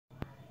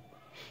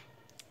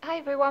Hi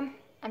everyone,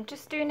 I'm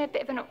just doing a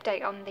bit of an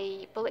update on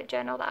the bullet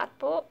journal that I'd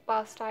bought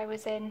whilst I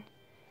was in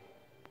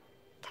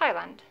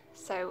Thailand.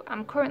 So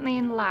I'm currently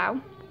in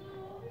Laos.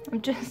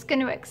 I'm just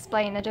going to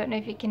explain, I don't know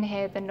if you can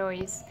hear the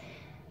noise.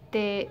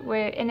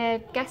 We're in a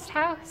guest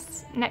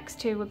house next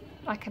to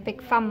like a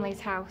big family's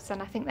house,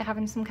 and I think they're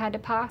having some kind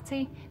of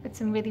party with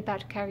some really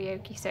bad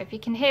karaoke, so if you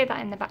can hear that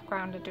in the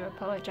background I do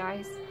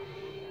apologise.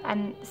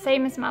 And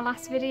same as my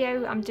last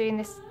video, I'm doing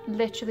this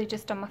literally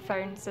just on my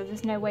phone, so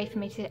there's no way for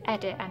me to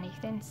edit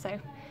anything, so I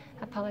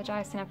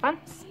apologise in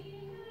advance.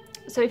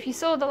 So if you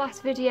saw the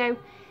last video,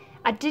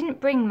 I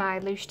didn't bring my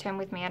Louche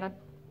with me, and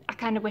I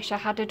kind of wish I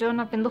had done.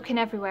 I've been looking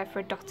everywhere for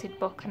a dotted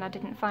book and I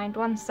didn't find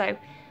one, so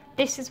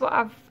this is what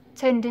I've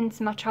turned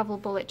into my travel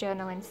bullet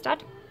journal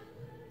instead,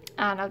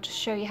 and I'll just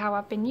show you how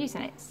I've been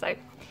using it. So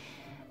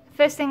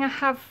first thing I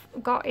have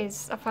got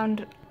is I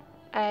found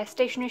a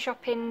stationery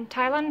shop in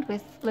Thailand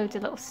with loads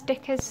of little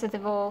stickers, so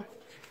they've all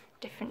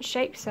different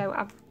shapes, so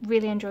I've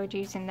really enjoyed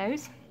using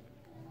those.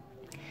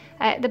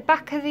 At the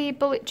back of the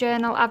bullet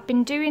journal, I've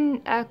been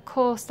doing a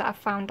course that I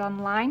found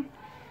online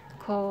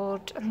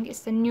called, I think it's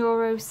the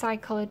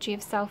Neuropsychology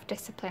of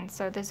Self-Discipline,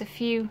 so there's a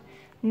few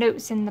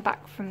notes in the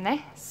back from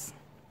this.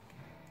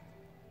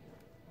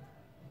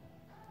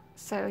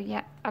 So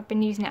yeah, I've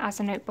been using it as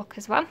a notebook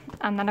as well.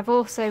 And then I've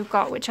also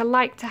got, which I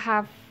like to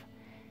have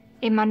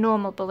in my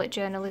normal bullet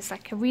journal, is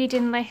like a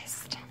reading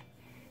list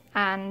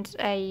and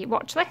a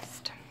watch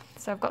list.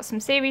 So I've got some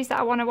series that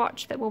I want to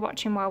watch that we're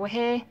watching while we're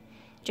here.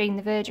 Jane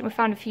the Virgin, we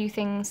found a few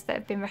things that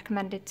have been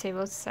recommended to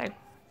us, so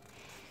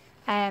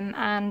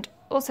and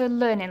also a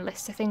learning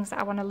list of things that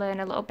I want to learn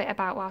a little bit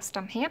about whilst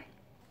I'm here.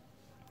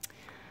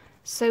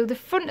 So the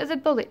front of the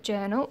bullet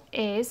journal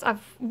is, I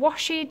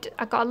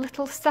got a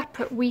little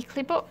separate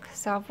weekly book,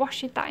 so I've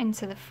washed that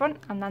into the front,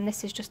 and then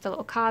this is just a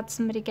little card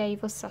somebody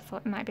gave us, so I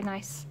thought it might be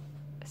nice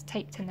it's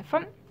taped in the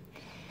front.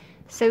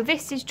 So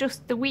this is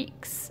just the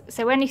weeks,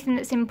 so anything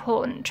that's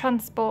important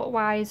transport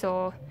wise,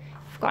 or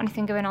if I've got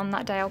anything going on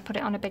that day, I'll put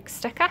it on a big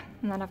sticker,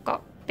 and then I've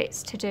got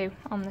bits to do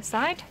on the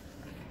side.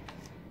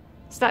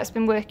 So that's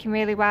been working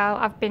really well.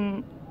 I've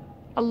been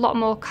a lot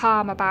more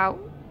calm about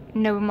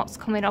knowing what's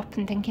coming up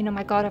and thinking, oh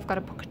my god, I've got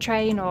to book a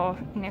train, or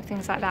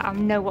things like that. I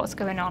know what's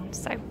going on,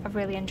 so I've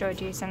really enjoyed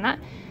using that.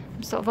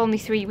 I'm sort of only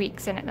 3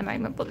 weeks in at the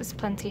moment, but there's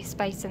plenty of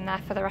space in there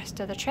for the rest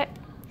of the trip.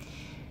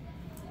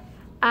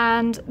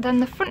 And then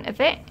the front of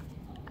it,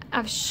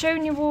 I've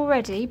shown you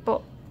already,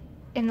 but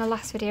in the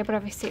last video, but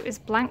obviously it was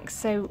blank.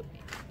 So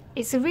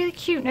it's a really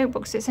cute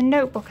notebook. So it's a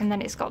notebook, and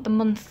then it's got the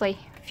monthly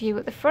view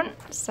at the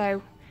front.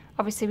 So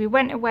obviously we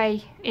went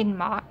away in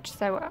March,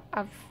 so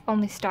I've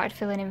only started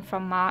filling in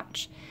from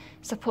March.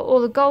 So I put all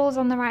the goals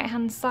on the right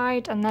hand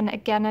side, and then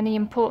again any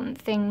important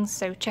things,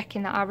 so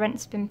checking that our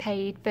rent's been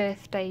paid,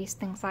 birthdays,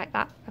 things like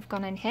that have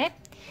gone in here.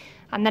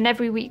 And then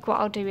every week what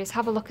I'll do is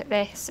have a look at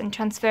this and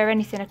transfer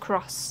anything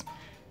across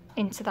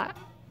into that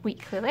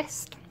weekly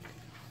list.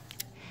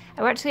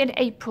 We're actually in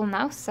April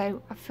now,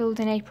 so I've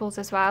filled in April's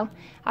as well.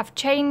 I've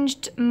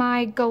changed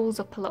my goals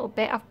up a little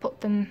bit. I've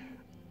put them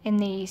in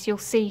these. You'll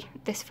see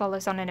this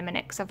follows on in a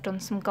minute because I've done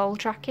some goal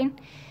tracking.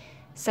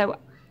 So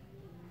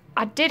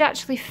I did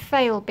actually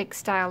fail big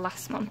style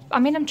last month. I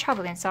mean, I'm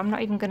travelling, so I'm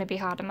not even going to be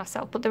hard on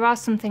myself, but there are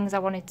some things I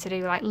wanted to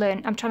do, like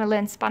I'm trying to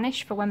learn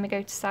Spanish for when we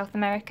go to South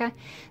America.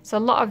 So a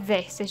lot of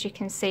this, as you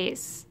can see,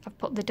 I've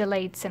put the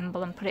delayed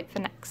symbol and put it for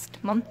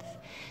next month.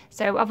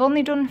 So I've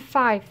only done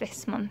 5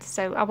 this month,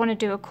 so I want to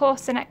do a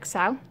course in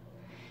Excel.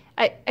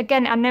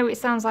 Again, I know it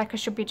sounds like I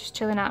should be just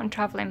chilling out and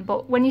travelling,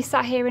 but when you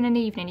sat here in an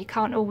evening, you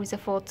can't always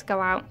afford to go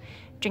out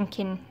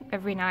drinking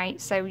every night,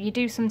 so you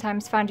do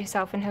sometimes find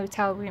yourself in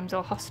hotel rooms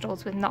or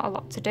hostels with not a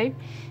lot to do.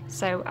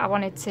 So I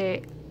wanted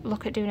to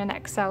look at doing an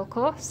Excel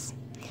course.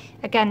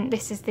 Again,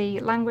 this is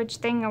the language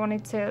thing. I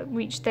wanted to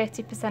reach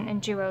 30%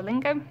 in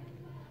Duolingo.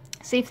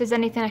 See if there's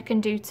anything I can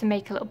do to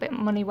make a little bit of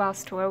money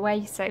whilst we're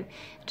away, so I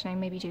don't know,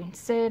 maybe doing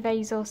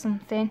surveys or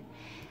something.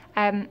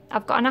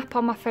 I've got an app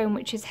on my phone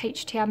which is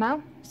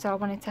HTML, so I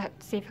wanted to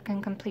see if I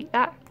can complete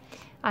that,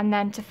 and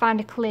then to find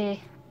a clear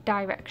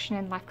direction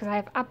in life, because I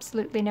have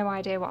absolutely no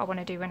idea what I want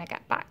to do when I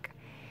get back.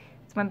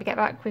 So when we get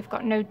back, we've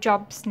got no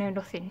jobs, no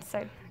nothing,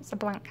 so it's a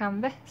blank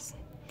canvas.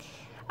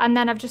 And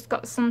then I've just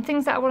got some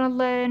things that I want to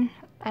learn,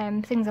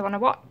 things I want to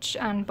watch,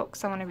 and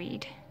books I want to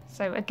read.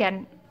 So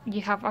again,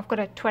 I've got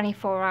a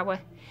 24-hour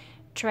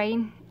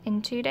train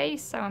in 2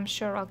 days, so I'm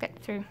sure I'll get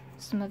through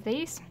some of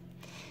these.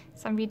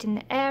 So I'm reading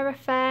The Air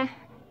Affair,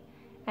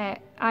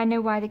 I Know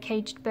Why the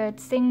Caged Bird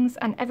Sings,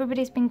 and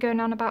everybody's been going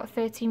on about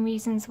 13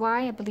 Reasons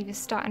Why. I believe it's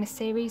starting a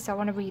series, so I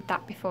want to read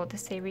that before the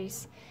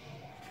series,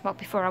 well,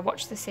 before I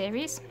watch the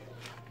series.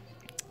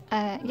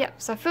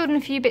 Yep, so I filled in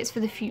a few bits for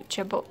the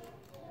future, but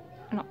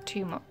not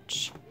too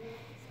much.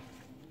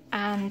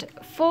 And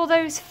for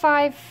those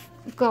 5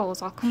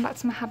 goals, I'll come back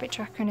to my habit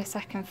tracker in a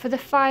second. For the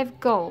 5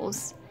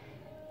 goals,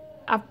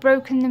 I've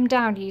broken them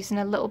down using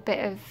a little bit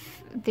of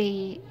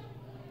the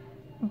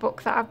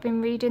book that I've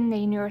been reading, the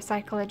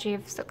Neuropsychology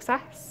of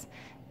Success.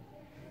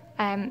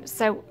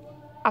 So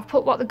I've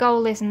put what the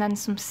goal is and then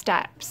some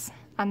steps,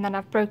 and then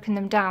I've broken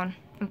them down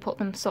and put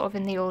them sort of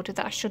in the order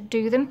that I should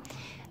do them.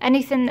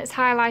 Anything that's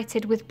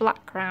highlighted with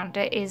black around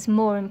it is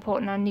more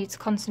important. I need to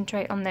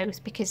concentrate on those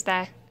because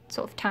they're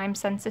sort of time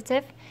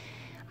sensitive.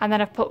 And then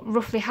I've put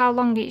roughly how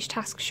long each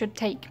task should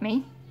take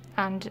me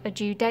and a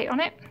due date on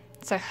it.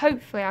 So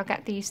hopefully I'll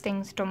get these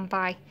things done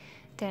by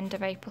the end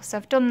of April. So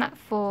I've done that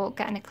for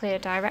getting a clear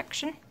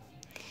direction,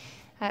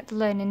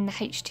 learning the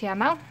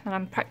HTML, and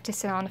I'm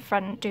practicing on a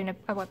friend, doing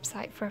a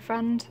website for a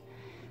friend.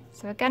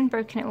 So again,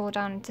 broken it all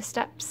down into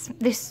steps.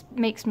 This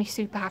makes me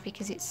super happy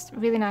because it's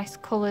really nice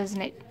colours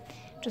and it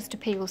just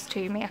appeals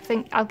to me. I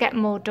think I'll get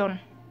more done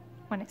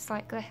when it's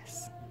like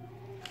this.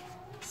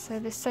 So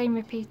the same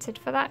repeated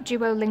for that.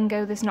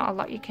 Duolingo, there's not a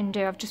lot you can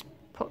do. I've just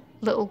put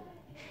little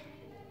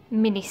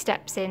mini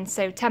steps in,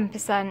 so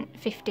 10%,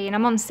 15,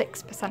 I'm on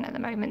 6% at the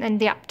moment, and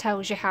the app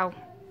tells you how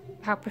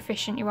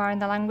proficient you are in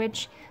the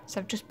language.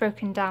 So I've just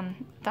broken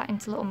down that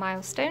into little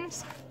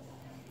milestones.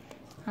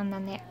 And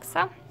then the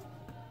Excel.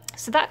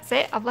 So that's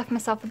it. I've left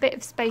myself a bit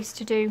of space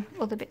to do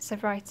other bits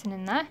of writing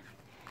in there.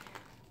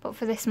 But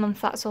for this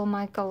month, that's all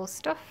my goal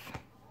stuff.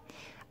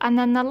 And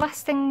then the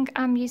last thing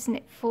I'm using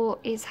it for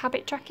is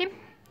habit tracking.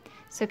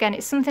 So again,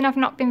 it's something I've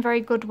not been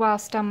very good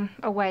whilst I'm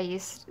away,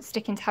 is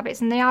sticking to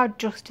habits, and they are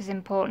just as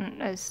important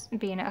as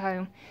being at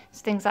home.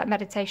 So things like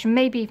meditation,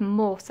 maybe even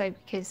more so,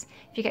 because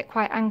if you get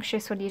quite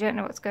anxious when you don't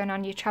know what's going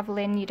on, you're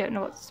travelling, you don't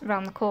know what's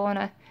around the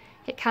corner,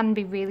 it can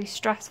be really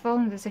stressful.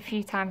 And there's a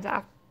few times that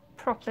I've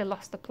properly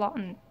lost the plot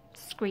and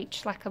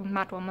screeched like a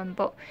mad woman.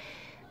 But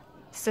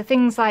so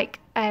things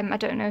like, I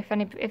don't know if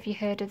any of you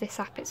heard of this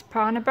app, it's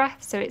Prana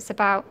Breath. So it's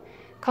about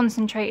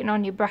concentrating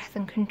on your breath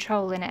and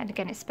controlling it, and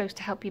again, it's supposed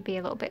to help you be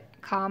a little bit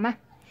calmer.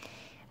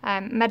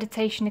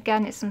 Meditation,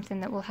 again, it's something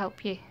that will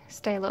help you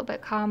stay a little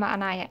bit calmer,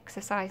 and eye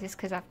exercises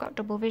because I've got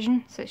double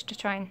vision, so it's to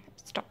try and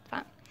stop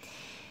that.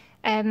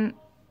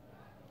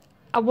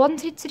 I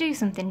wanted to do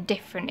something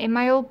different. In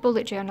my old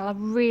bullet journal, I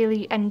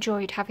really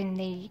enjoyed having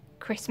the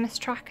Christmas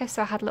tracker,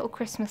 so I had little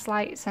Christmas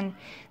lights, and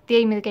the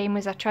aim of the game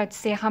was I tried to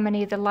see how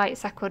many of the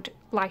lights I could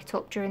light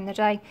up during the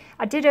day.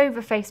 I did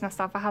overface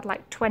myself. I had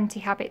like 20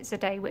 habits a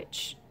day,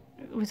 which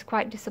was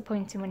quite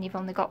disappointing when you've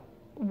only got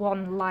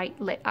one light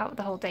lit out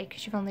the whole day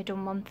because you've only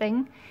done one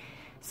thing.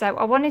 So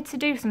I wanted to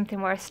do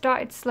something where I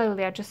started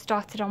slowly. I just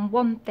started on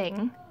one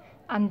thing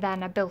and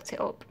then I built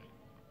it up.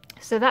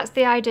 So that's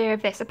the idea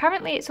of this.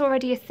 Apparently it's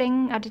already a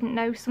thing. I didn't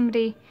know.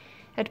 Somebody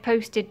had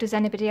posted, does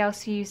anybody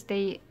else use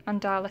the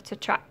mandala to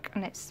track?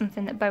 And it's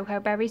something that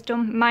Boho Berry's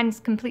done. Mine's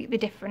completely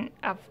different,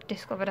 I've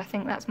discovered. I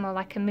think that's more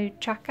like a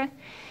mood tracker.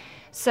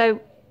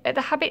 So at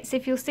the habits,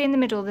 if you'll see in the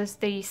middle, there's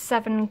the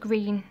 7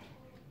 green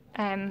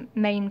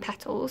main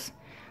petals.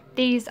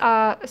 These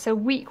are, so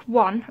week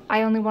 1,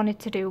 I only wanted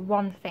to do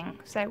one thing.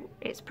 So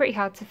it's pretty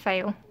hard to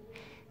fail.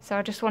 So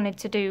I just wanted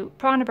to do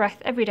Prana Breath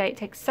every day. It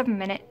takes 7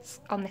 minutes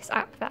on this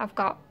app that I've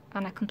got,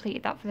 and I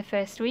completed that for the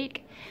first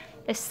week.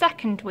 The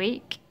second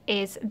week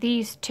is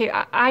these two.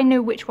 I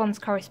know which ones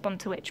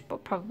correspond to which,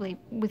 but probably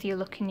with you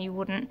looking you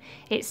wouldn't.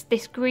 It's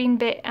this green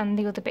bit and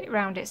the other bit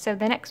around it. So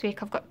the next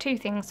week I've got 2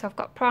 things. So I've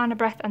got Prana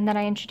Breath and then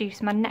I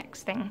introduce my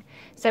next thing.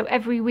 So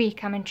every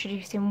week I'm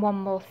introducing one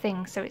more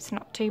thing, so it's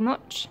not too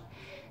much.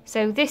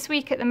 So this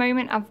week at the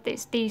moment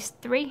it's these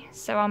 3.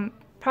 So I'm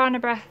Prana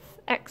Breath,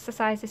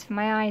 exercises for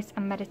my eyes,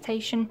 and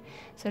meditation.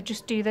 So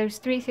just do those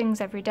 3 things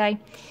every day.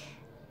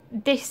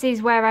 This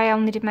is where I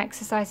only did my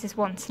exercises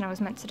once and I was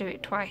meant to do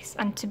it twice.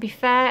 And to be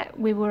fair,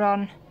 we were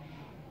on,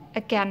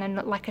 again,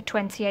 like a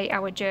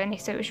 28-hour journey,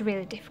 so it was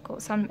really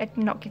difficult. So I'm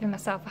not giving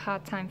myself a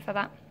hard time for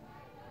that.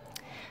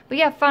 But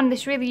yeah, I found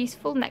this really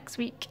useful. Next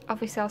week,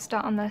 obviously, I'll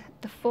start on the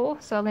 4,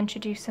 so I'll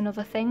introduce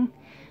another thing.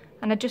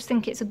 And I just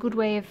think it's a good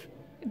way of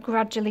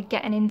gradually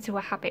getting into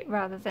a habit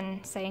rather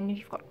than saying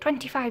you've got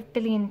 25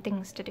 billion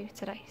things to do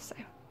today. So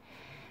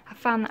I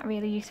found that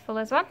really useful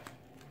as well.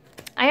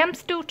 I am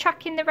still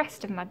tracking the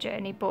rest of my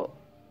journey, but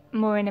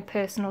more in a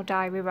personal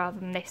diary rather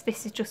than this.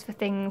 This is just for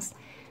things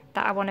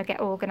that I want to get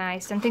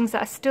organised and things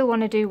that I still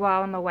want to do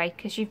while I'm away,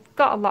 because you've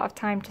got a lot of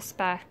time to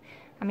spare.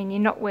 I mean,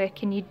 you're not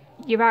working,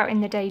 you're out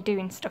in the day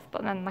doing stuff,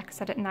 but then, like I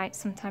said, at night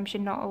sometimes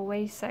you're not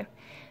always, so I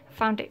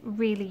found it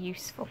really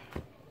useful.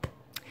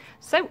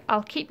 So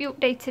I'll keep you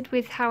updated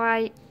with how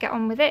I get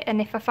on with it, and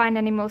if I find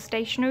any more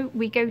stationery.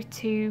 We go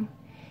to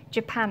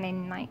Japan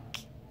in like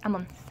a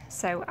month.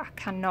 So I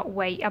cannot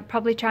wait. I'll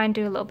probably try and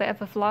do a little bit of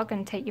a vlog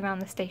and take you around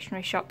the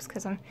stationery shops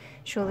because I'm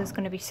sure there's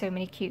going to be so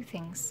many cute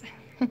things.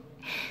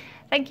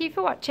 Thank you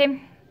for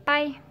watching.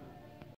 Bye.